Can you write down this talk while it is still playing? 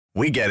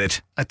We get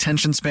it.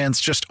 Attention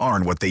spans just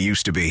aren't what they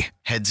used to be.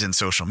 Heads in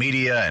social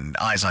media and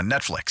eyes on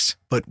Netflix.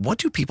 But what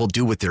do people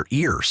do with their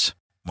ears?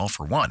 Well,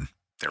 for one,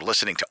 they're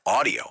listening to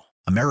audio.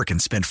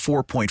 Americans spend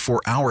 4.4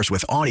 hours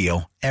with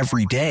audio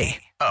every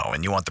day. Oh,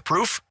 and you want the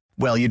proof?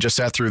 Well, you just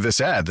sat through this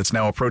ad that's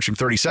now approaching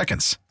 30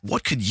 seconds.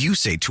 What could you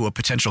say to a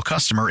potential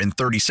customer in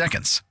 30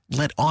 seconds?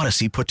 Let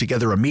Odyssey put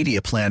together a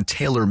media plan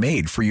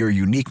tailor-made for your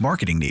unique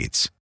marketing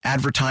needs.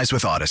 Advertise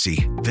with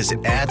Odyssey.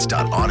 Visit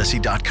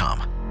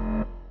ads.odyssey.com.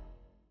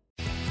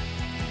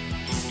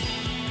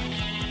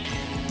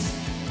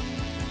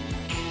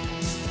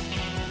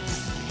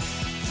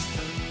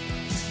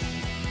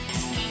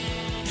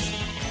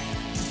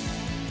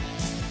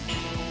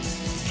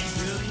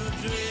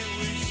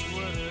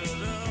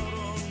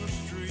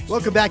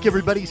 Welcome back,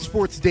 everybody.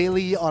 Sports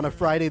Daily on a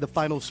Friday, the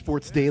final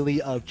Sports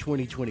Daily of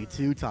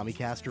 2022. Tommy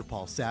Castor,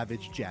 Paul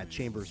Savage, Jad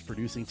Chambers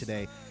producing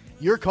today.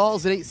 Your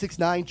calls at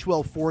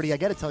 869-1240. I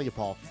got to tell you,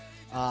 Paul,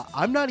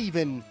 I'm not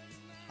even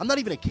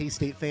a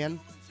K-State fan.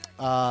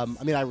 I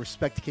mean, I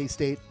respect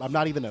K-State. I'm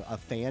not even a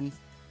fan,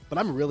 but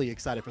I'm really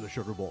excited for the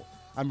Sugar Bowl.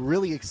 I'm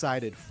really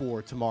excited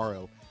for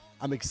tomorrow.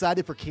 I'm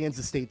excited for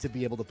Kansas State to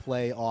be able to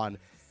play on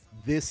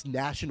this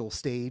national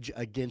stage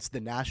against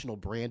the national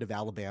brand of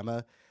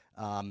Alabama.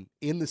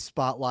 In the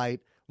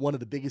spotlight, one of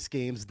the biggest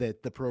games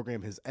that the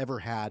program has ever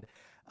had.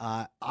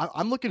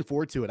 I'm looking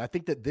forward to it. I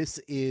think that this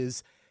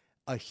is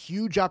a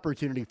huge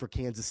opportunity for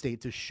Kansas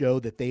State to show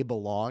that they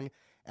belong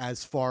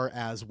as far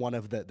as one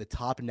of the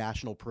top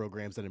national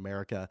programs in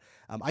America.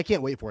 I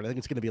can't wait for it. I think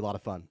it's going to be a lot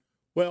of fun.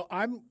 Well,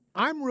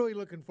 I'm really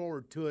looking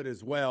forward to it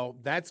as well.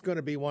 That's going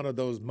to be one of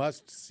those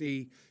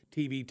must-see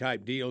TV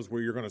type deals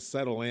where you're going to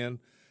settle in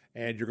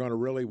and you're going to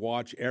really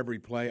watch every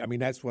play. I mean,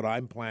 that's what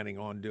I'm planning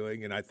on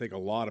doing, and I think a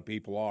lot of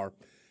people are.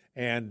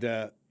 And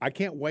I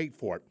can't wait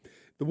for it.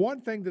 The one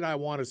thing that I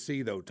want to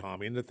see, though,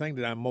 Tommy, and the thing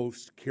that I'm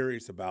most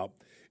curious about,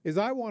 is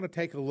I want to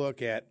take a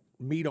look at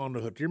Meat on the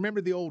Hoof. Do you remember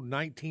the old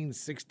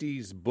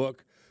 1960s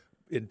book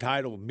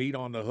entitled Meat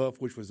on the Hoof,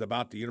 which was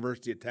about the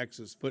University of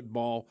Texas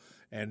football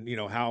and, you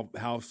know,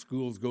 how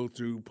schools go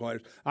through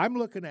players? I'm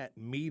looking at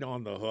Meat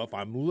on the Hoof.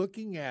 I'm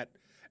looking at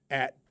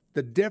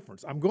the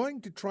difference. I'm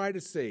going to try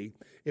to see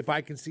if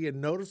I can see a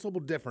noticeable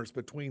difference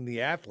between the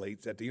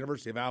athletes at the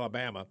University of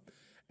Alabama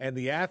and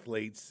the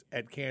athletes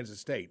at Kansas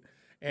State.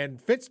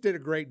 And Fitz did a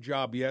great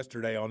job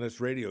yesterday on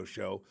this radio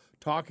show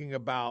talking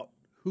about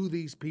who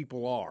these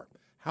people are,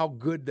 how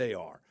good they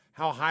are,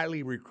 how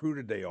highly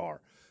recruited they are.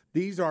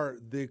 These are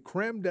the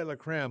creme de la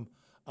creme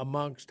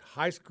amongst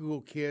high school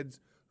kids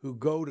who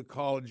go to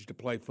college to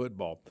play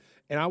football.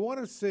 And I want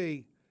to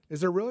see,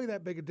 is there really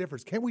that big a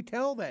difference? Can we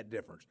tell that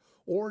difference?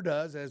 Or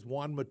does, as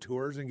one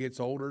matures and gets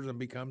older and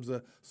becomes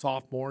a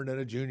sophomore and then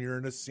a junior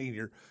and a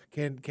senior,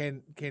 can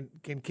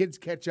kids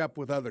catch up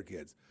with other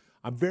kids?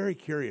 I'm very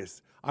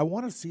curious. I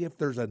want to see if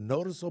there's a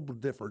noticeable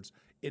difference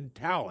in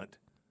talent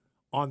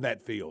on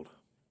that field.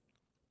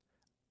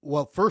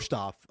 Well, first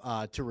off,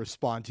 to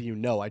respond to you,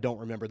 no, I don't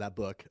remember that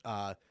book.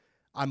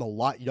 I'm a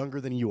lot younger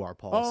than you are,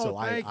 Paul. Oh, so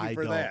thank you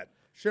for don't. that.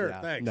 Sure,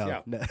 Yeah, thanks. No,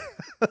 yeah. no.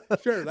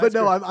 Sure, that's but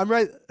no, good. I'm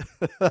right.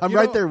 I'm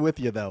right there with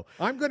you, though.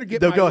 I'm going to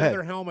get No, my go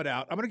leather ahead. helmet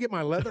out. I'm going to get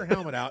my leather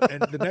helmet out,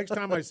 and the next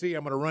time I see you,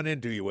 I'm going to run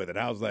into you with it.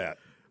 How's that?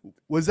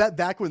 Was that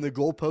back when the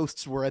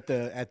goalposts were at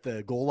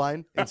the goal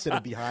line instead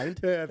of behind?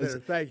 Yeah,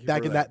 thank you.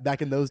 Back for in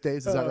back in those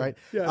days, is that right?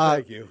 Yeah,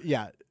 thank you.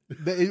 Yeah,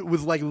 it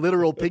was like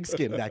literal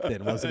pigskin back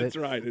then, wasn't That's it?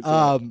 right. That's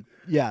right.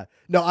 Yeah.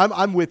 No,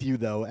 I'm with you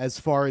though as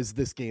far as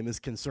this game is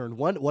concerned.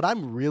 What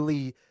I'm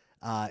really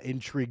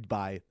intrigued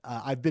by,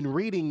 I've been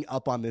reading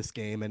up on this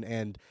game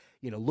and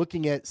you know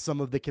looking at some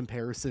of the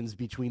comparisons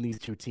between these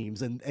two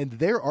teams, and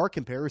there are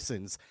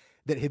comparisons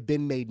that have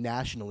been made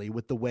nationally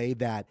with the way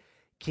that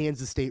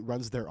Kansas State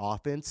runs their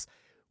offense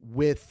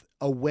with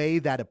a way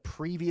that a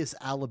previous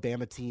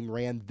Alabama team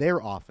ran their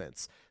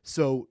offense.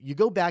 So you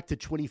go back to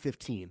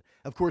 2015.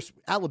 Of course,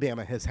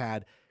 Alabama has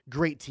had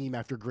great team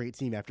after great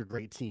team after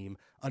great team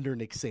under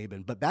Nick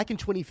Saban. But back in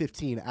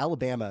 2015,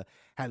 Alabama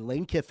had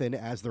Lane Kiffin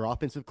as their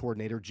offensive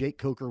coordinator. Jake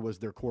Coker was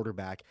their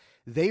quarterback.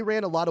 They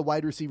ran a lot of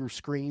wide receiver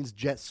screens,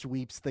 jet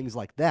sweeps, things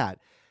like that.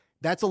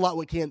 That's a lot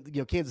what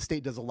Kansas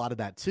State does a lot of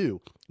that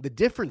too. The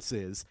difference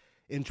is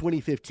in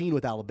 2015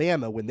 with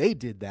Alabama, when they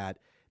did that,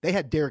 they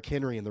had Derrick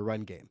Henry in the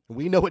run game.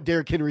 We know what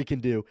Derrick Henry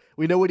can do.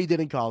 We know what he did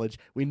in college.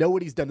 We know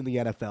what he's done in the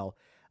NFL.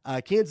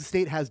 Kansas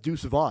State has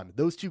Deuce Vaughn.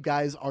 Those two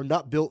guys are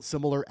not built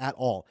similar at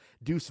all.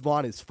 Deuce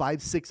Vaughn is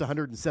 5'6",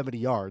 170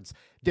 yards.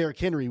 Derrick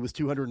Henry was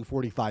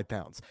 245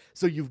 pounds.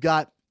 So you've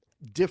got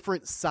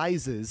different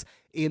sizes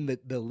in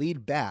the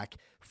lead back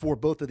for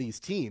both of these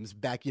teams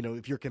back,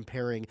 if you're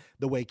comparing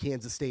the way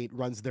Kansas State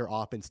runs their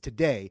offense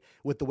today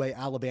with the way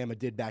Alabama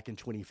did back in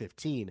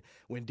 2015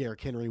 when Derrick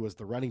Henry was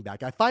the running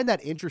back. I find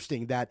that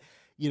interesting that,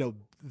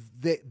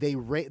 they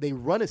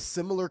run a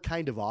similar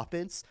kind of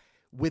offense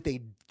with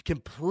a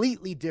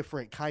completely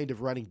different kind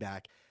of running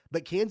back,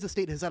 but Kansas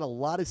State has had a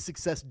lot of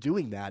success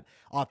doing that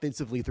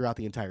offensively throughout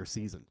the entire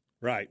season.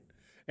 Right.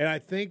 And I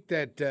think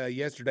that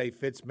yesterday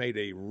Fitz made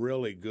a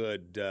really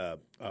good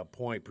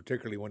point,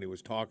 particularly when he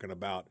was talking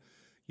about,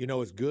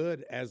 As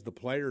good as the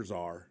players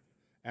are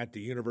at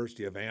the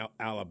University of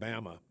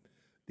Alabama,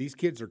 these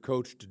kids are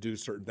coached to do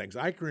certain things.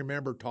 I can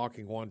remember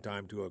talking one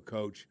time to a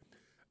coach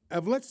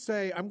of, let's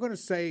say, I'm going to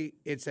say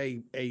it's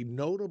a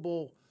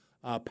notable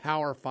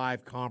Power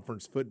 5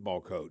 conference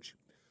football coach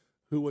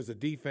who was a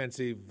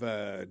defensive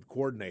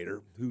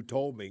coordinator, who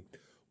told me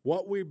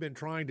what we've been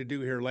trying to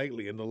do here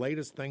lately, and the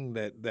latest thing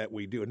that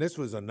we do, and this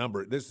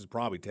is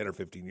probably 10 or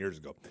 15 years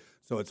ago,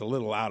 so it's a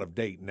little out of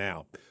date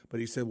now. But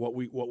he said what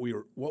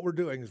we're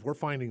doing is we're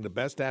finding the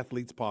best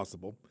athletes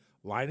possible,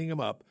 lining them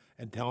up,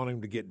 and telling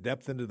them to get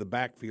depth into the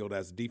backfield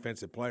as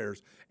defensive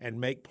players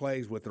and make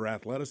plays with their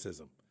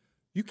athleticism.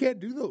 You can't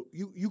do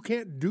you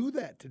can't do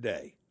that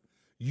today.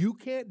 You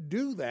can't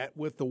do that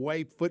with the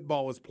way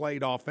football is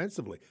played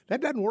offensively. That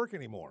doesn't work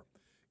anymore.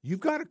 You've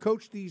got to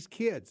coach these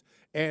kids.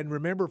 And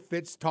remember,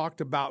 Fitz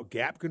talked about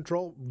gap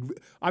control.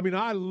 I mean,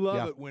 I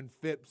love it when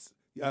Fitz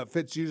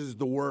uses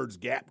the words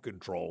gap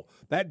control.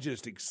 That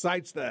just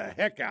excites the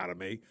heck out of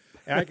me.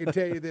 And I can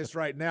tell you this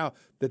right now,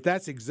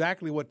 that's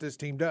exactly what this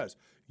team does.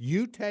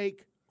 You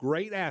take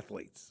great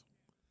athletes,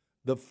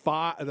 the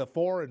 4 and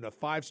the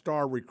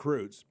 5-star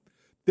recruits,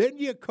 then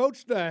you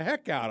coach the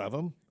heck out of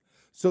them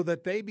so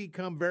that they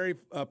become very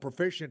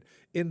proficient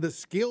in the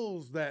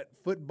skills that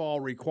football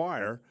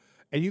require.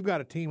 And you've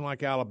got a team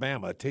like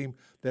Alabama, a team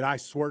that I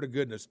swear to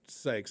goodness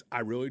sakes,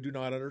 I really do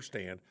not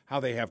understand how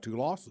they have 2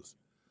 losses.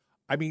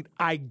 I mean,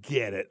 I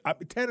get it.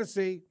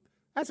 Tennessee,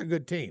 that's a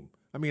good team.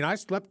 I mean, I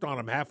slept on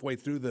them halfway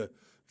through the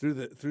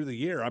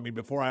year. I mean,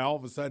 before all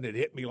of a sudden it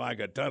hit me like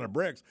a ton of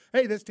bricks.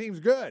 Hey, this team's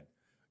good.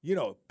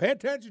 Pay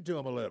attention to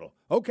them a little.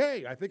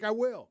 Okay, I think I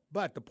will.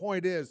 But the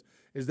point is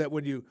that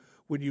when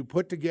you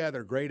put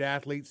together great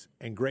athletes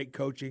and great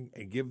coaching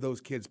and give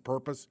those kids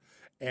purpose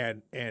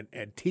and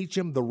teach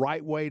them the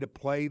right way to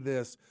play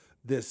this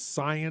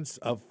science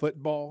of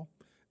football,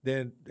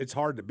 then it's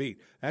hard to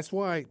beat. That's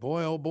why,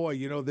 boy, oh boy,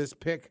 this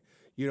pick,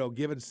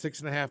 given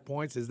 6.5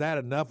 points, is that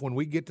enough? When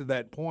we get to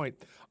that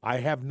point, I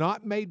have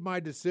not made my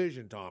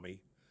decision, Tommy.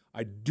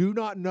 I do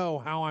not know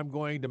how I'm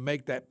going to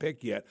make that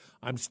pick yet.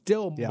 I'm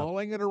still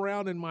mulling it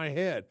around in my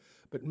head.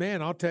 But,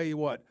 man, I'll tell you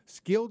what,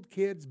 skilled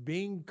kids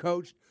being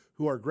coached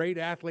who are great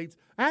athletes,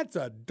 that's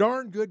a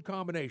darn good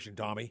combination,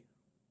 Tommy.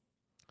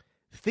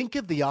 Think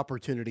of the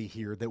opportunity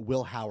here that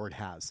Will Howard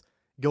has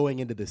going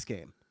into this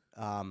game.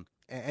 And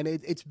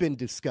it's been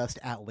discussed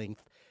at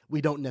length.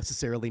 We don't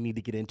necessarily need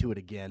to get into it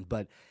again,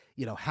 but,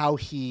 how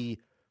he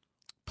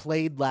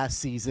played last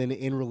season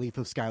in relief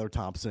of Skylar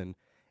Thompson,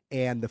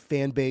 and the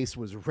fan base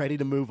was ready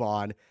to move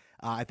on.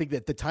 I think that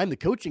at the time the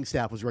coaching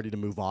staff was ready to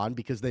move on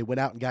because they went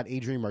out and got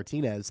Adrian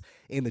Martinez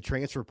in the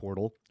transfer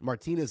portal.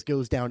 Martinez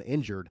goes down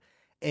injured,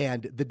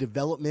 and the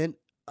development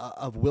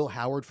of Will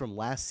Howard from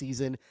last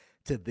season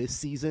to this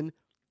season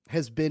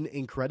has been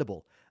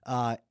incredible.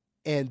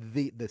 And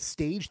the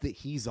stage that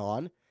he's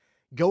on,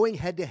 going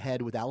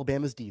head-to-head with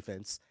Alabama's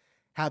defense,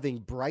 having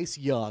Bryce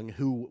Young,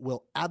 who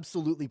will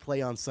absolutely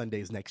play on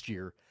Sundays next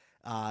year,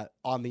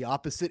 on the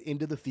opposite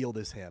end of the field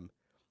as him,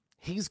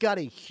 he's got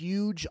a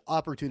huge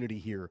opportunity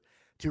here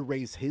to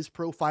raise his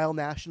profile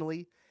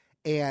nationally,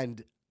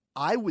 and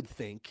I would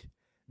think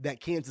that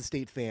Kansas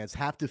State fans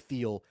have to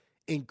feel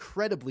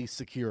incredibly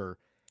secure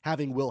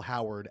having Will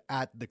Howard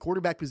at the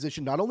quarterback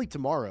position, not only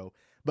tomorrow,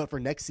 but for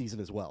next season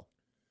as well.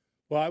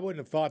 Well, I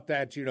wouldn't have thought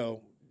that,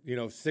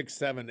 6,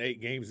 7,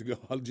 8 games ago,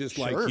 just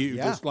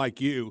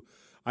like you.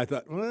 I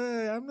thought,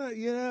 well, I'm not,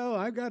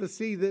 I've got to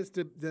see this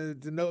to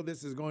know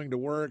this is going to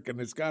work,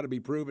 and it's got to be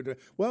proven.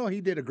 Well,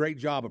 he did a great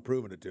job of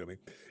proving it to me.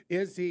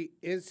 Is he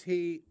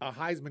a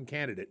Heisman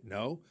candidate?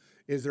 No.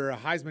 Is there a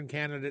Heisman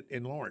candidate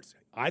in Lawrence?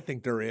 I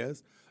think there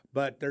is,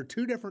 but they're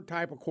 2 different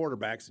type of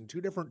quarterbacks and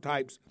 2 different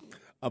types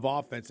of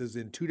offenses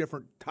and 2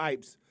 different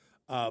types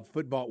of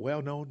football.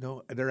 Well,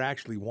 no, they're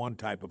actually one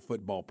type of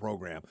football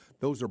program.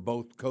 Those are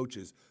both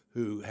coaches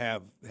who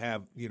have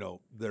their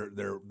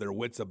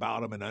wits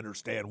about them and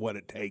understand what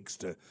it takes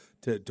to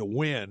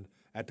win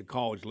at the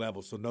college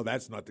level. So no,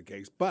 that's not the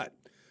case. But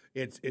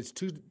it's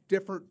 2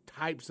 different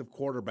types of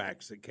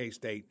quarterbacks at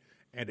K-State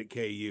and at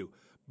KU.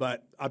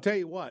 But I'll tell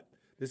you what,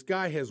 this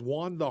guy has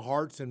won the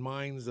hearts and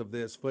minds of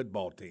this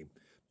football team.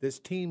 This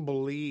team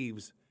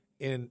believes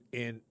in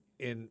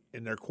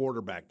their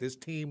quarterback. This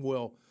team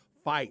will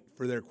fight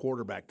for their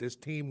quarterback. This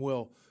team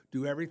will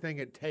do everything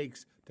it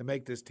takes to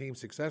make this team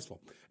successful.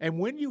 And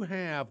when you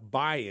have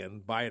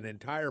buy-in by an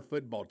entire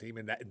football team,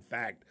 and that, in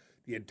fact,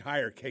 the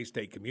entire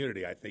K-State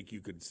community, I think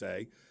you could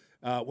say,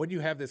 when you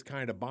have this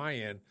kind of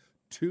buy-in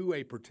to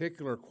a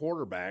particular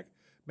quarterback,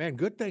 man,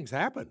 good things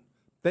happen.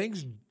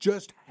 Things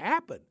just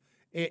happen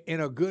in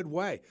a good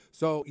way.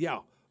 So, yeah,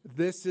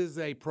 this is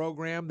a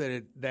program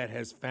that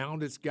has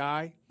found its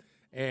guy,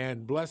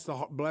 and bless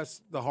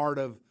the heart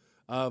of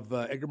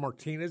Edgar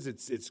Martinez.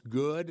 It's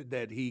good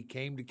that he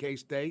came to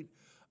K-State.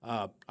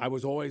 I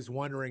was always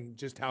wondering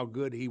just how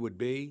good he would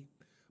be.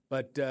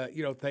 But,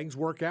 things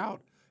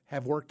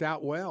have worked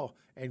out well,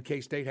 and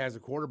K-State has a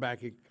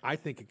quarterback I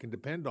think it can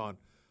depend on.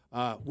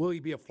 Will he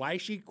be a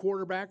flashy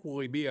quarterback? Will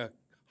he be a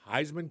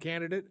Heisman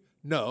candidate?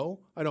 No,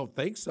 I don't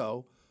think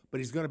so. but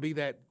he's going to be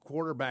that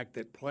quarterback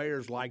that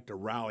players like to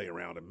rally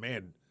around him.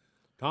 Man,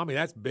 Tommy,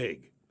 that's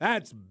big.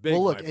 That's big,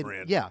 well, look, my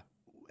friend.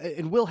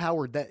 And Will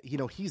Howard, that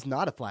he's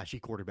not a flashy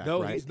quarterback,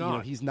 no, right? He's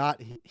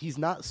not. He's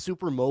not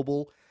super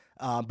mobile,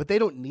 but they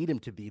don't need him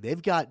to be.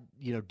 They've got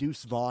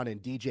Deuce Vaughn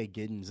and DJ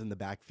Giddens in the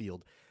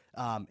backfield,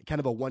 kind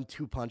of a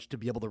 1-2 punch to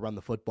be able to run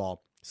the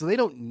football. So they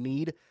don't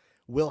need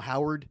Will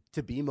Howard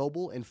to be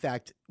mobile. In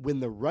fact, when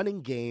the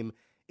running game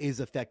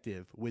is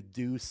effective with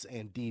Deuce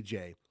and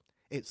DJ,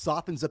 it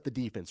softens up the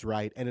defense,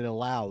 right? And it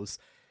allows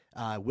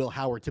Will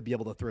Howard to be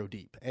able to throw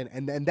deep.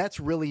 And that's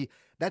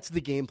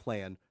the game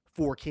plan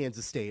for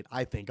Kansas State,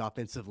 I think,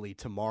 offensively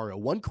tomorrow.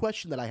 One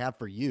question that I have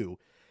for you,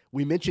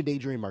 we mentioned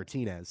Adrian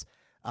Martinez,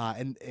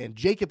 and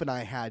Jacob and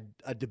I had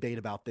a debate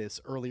about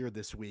this earlier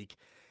this week.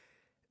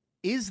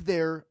 Is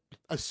there,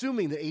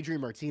 assuming that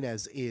Adrian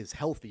Martinez is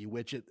healthy,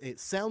 which it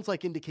sounds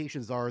like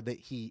indications are that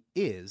he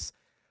is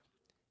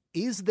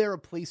there a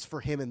place for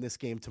him in this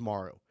game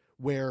tomorrow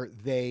where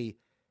they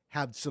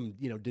have some,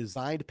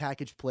 designed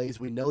package plays?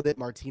 We know that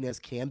Martinez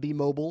can be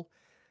mobile.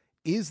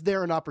 Is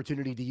there an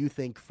opportunity, do you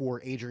think,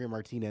 for Adrian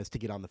Martinez to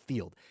get on the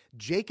field?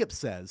 Jacob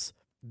says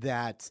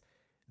that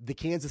the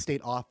Kansas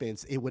State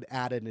offense, it would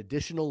add an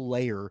additional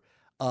layer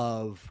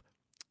of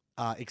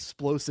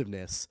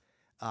explosiveness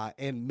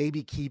and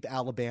maybe keep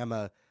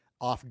Alabama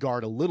off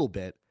guard a little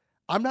bit.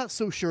 I'm not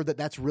so sure that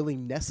that's really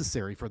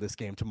necessary for this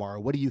game tomorrow.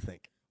 What do you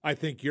think? I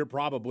think you're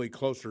probably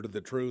closer to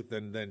the truth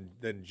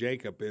than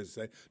Jacob is.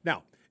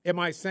 Now, am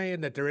I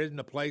saying that there isn't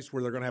a place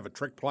where they're going to have a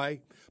trick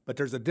play? But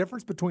there's a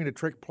difference between a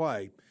trick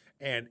play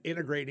and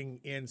integrating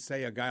in,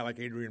 say, a guy like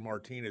Adrian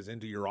Martinez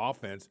into your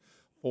offense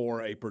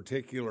for a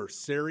particular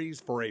series,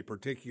 for a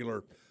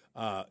particular,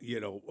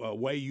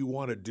 way you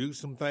want to do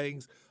some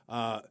things.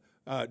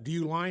 Do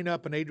you line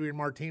up an Adrian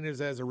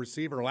Martinez as a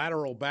receiver,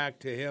 lateral back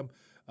to him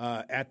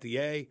at the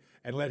A,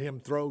 and let him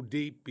throw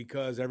deep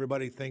because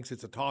everybody thinks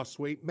it's a toss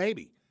sweep?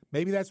 Maybe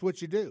that's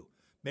what you do.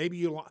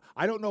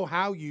 I don't know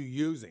how you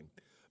use him,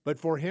 but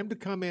for him to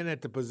come in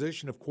at the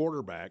position of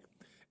quarterback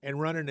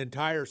and run an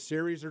entire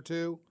series or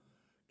two,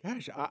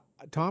 gosh,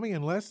 Tommy,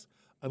 unless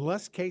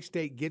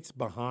K-State gets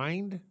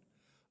behind,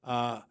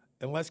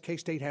 unless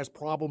K-State has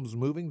problems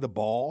moving the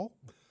ball,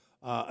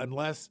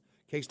 unless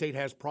K-State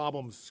has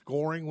problems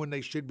scoring when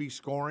they should be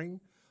scoring,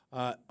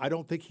 I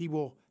don't think he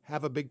will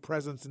have a big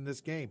presence in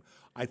this game.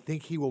 I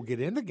think he will get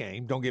in the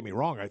game. Don't get me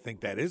wrong. I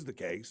think that is the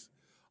case.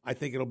 I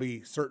think it'll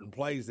be certain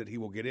plays that he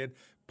will get in,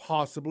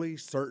 possibly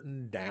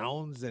certain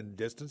downs and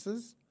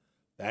distances.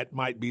 That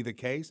might be the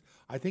case.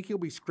 I think he'll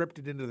be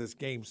scripted into this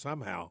game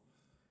somehow,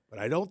 but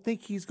I don't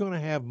think he's going to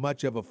have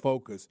much of a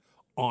focus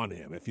on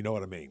him, if you know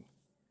what I mean.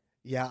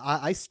 Yeah,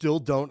 I still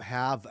don't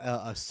have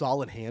a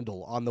solid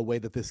handle on the way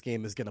that this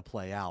game is going to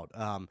play out,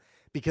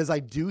 because I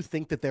do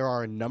think that there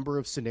are a number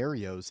of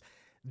scenarios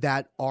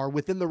that are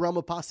within the realm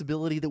of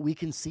possibility that we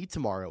can see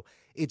tomorrow.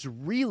 It's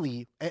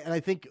really, and I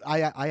think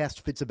I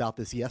asked Fitz about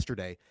this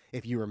yesterday,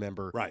 if you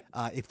remember, right?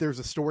 If there's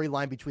a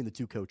storyline between the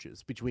two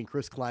coaches, between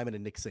Chris Klieman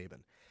and Nick Saban,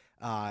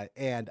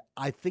 and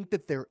I think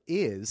that there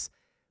is,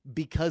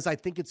 because I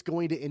think it's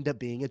going to end up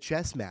being a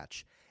chess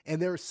match.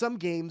 And there are some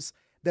games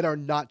that are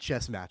not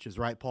chess matches,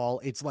 right, Paul?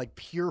 It's like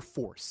pure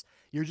force.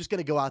 You're just going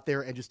to go out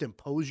there and just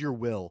impose your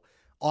will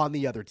on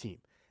the other team.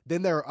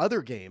 Then there are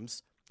other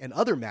games and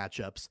other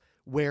matchups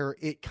where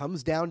it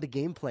comes down to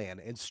game plan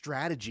and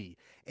strategy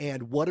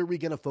and what are we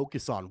going to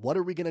focus on? What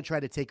are we going to try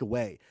to take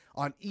away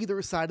on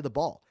either side of the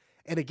ball?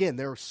 And again,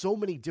 there are so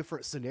many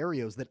different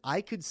scenarios that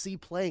I could see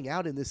playing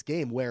out in this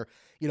game where,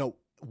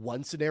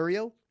 one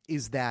scenario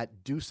is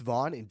that Deuce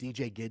Vaughn and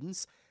DJ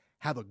Giddens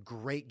have a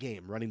great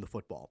game running the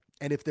football.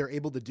 And if they're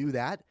able to do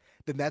that,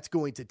 then that's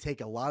going to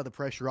take a lot of the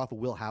pressure off of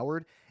Will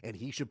Howard, and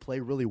he should play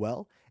really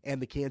well.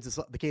 And the Kansas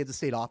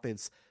State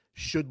offense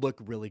should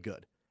look really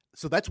good.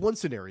 So that's one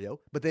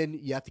scenario, but then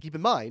you have to keep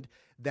in mind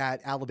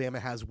that Alabama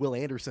has Will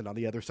Anderson on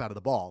the other side of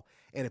the ball.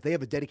 And if they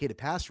have a dedicated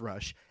pass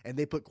rush and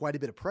they put quite a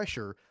bit of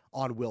pressure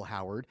on Will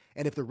Howard,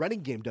 and if the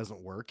running game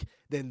doesn't work,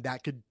 then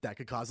that could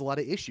cause a lot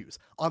of issues.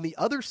 On the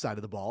other side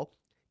of the ball,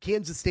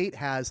 Kansas State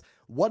has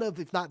one of,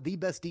 if not the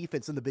best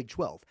defense in the Big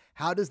 12.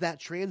 How does that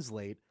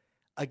translate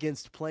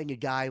against playing a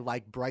guy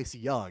like Bryce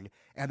Young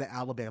and the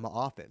Alabama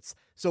offense?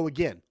 So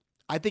again,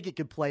 I think it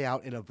could play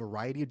out in a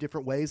variety of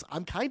different ways.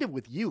 I'm kind of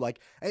with you,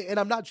 and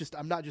I'm not just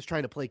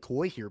trying to play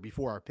coy here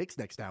before our picks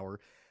next hour.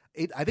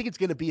 I think it's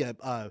going to be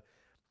a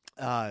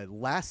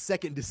last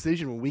second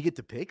decision when we get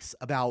to picks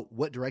about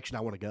what direction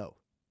I want to go.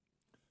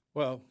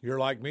 Well, you're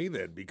like me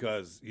then,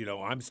 because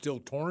I'm still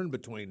torn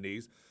between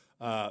these.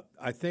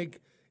 I think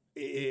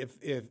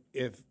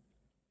if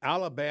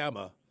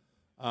Alabama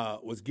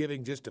was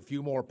giving just a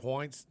few more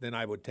points, then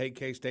I would take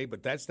K-State.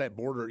 But that's that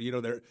border.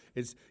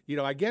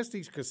 I guess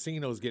these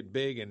casinos get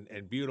big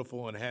and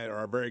beautiful and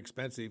are very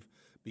expensive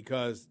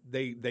because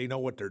they know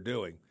what they're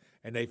doing.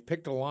 And they've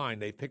picked a line,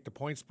 they've picked a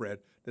point spread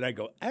that I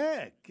go,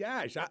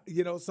 gosh,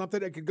 something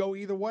that could go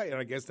either way. And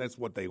I guess that's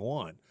what they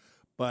want.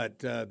 But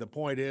the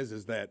point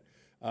is that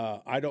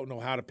I don't know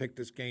how to pick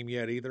this game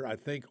yet either. I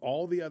think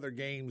all the other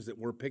games that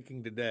we're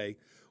picking today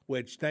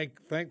which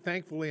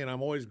thankfully, and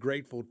I'm always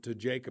grateful to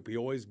Jacob. He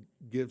always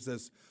gives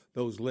us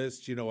those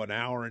lists, an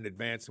hour in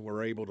advance, and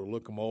we're able to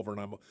look them over.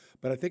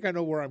 But I think I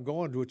know where I'm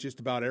going with just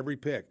about every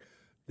pick.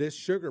 This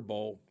Sugar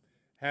Bowl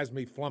has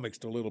me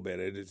flummoxed a little bit.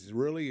 It's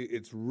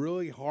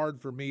really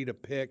hard for me to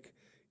pick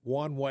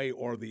one way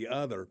or the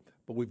other,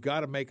 but we've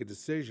got to make a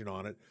decision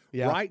on it.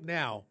 Yeah. Right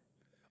now,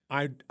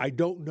 I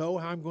don't know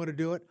how I'm going to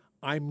do it.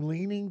 I'm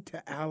leaning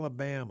to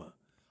Alabama.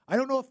 I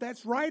don't know if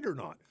that's right or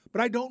not,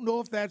 but I don't know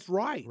if that's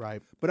right.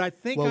 Right. But I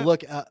think. Well,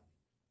 look,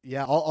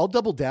 I'll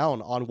double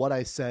down on what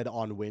I said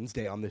on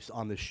Wednesday on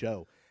this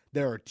show.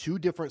 There are two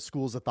different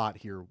schools of thought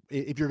here.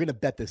 If you're going to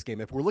bet this game,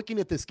 if we're looking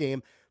at this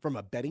game from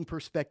a betting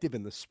perspective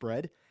and the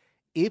spread,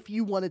 if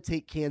you want to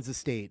take Kansas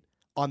State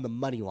on the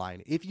money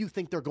line, if you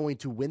think they're going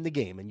to win the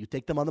game and you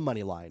take them on the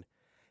money line,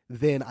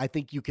 then I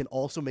think you can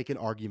also make an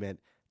argument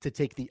to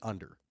take the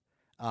under.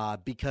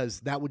 Because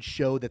that would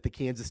show that the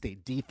Kansas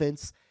State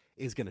defense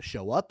is going to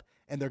show up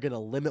and they're going to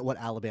limit what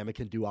Alabama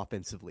can do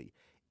offensively.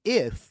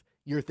 If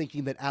you're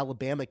thinking that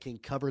Alabama can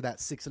cover that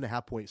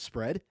 6.5 point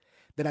spread,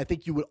 then I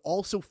think you would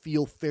also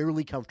feel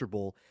fairly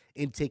comfortable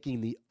in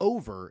taking the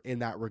over in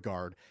that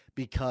regard,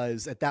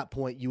 because at that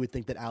point you would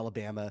think that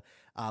Alabama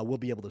will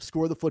be able to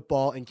score the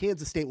football and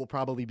Kansas State will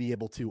probably be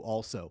able to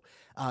also.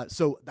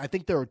 So I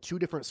think there are two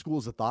different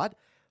schools of thought.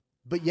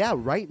 But yeah,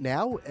 right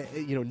now,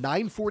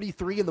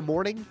 9:43 in the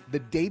morning, the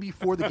day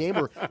before the game,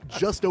 we're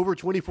just over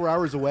 24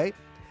 hours away.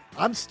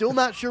 I'm still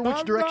not sure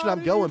which direction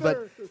I'm going,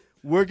 but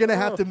we're going to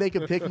have to make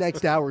a pick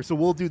next hour. So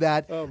we'll do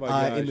that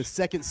in the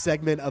second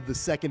segment of the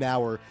second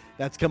hour.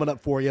 That's coming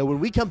up for you. When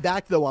we come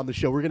back, though, on the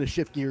show, we're going to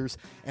shift gears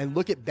and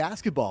look at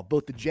basketball.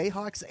 Both the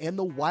Jayhawks and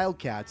the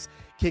Wildcats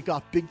kick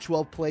off Big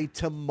 12 play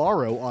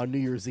tomorrow on New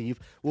Year's Eve.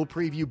 We'll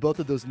preview both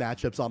of those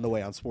matchups on the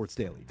way on Sports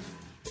Daily.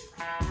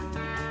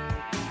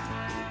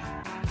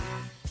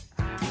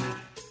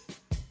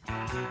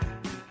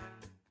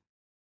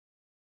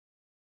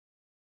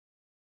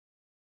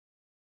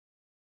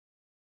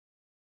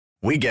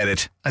 We get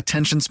it.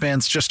 Attention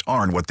spans just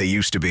aren't what they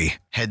used to be.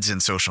 Heads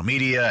in social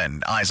media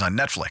and eyes on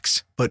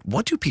Netflix. But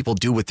what do people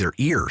do with their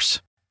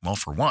ears? Well,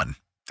 for one,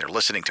 they're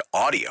listening to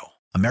audio.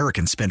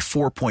 Americans spend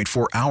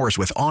 4.4 hours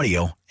with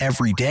audio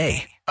every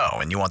day. Oh,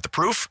 and you want the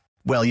proof?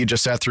 Well, you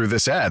just sat through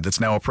this ad that's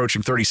now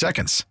approaching 30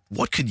 seconds.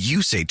 What could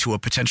you say to a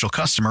potential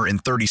customer in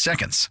 30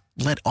 seconds?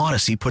 Let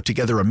Odyssey put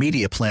together a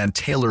media plan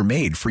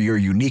tailor-made for your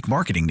unique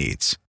marketing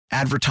needs.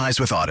 Advertise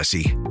with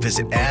Odyssey.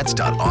 Visit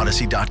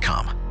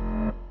ads.odyssey.com.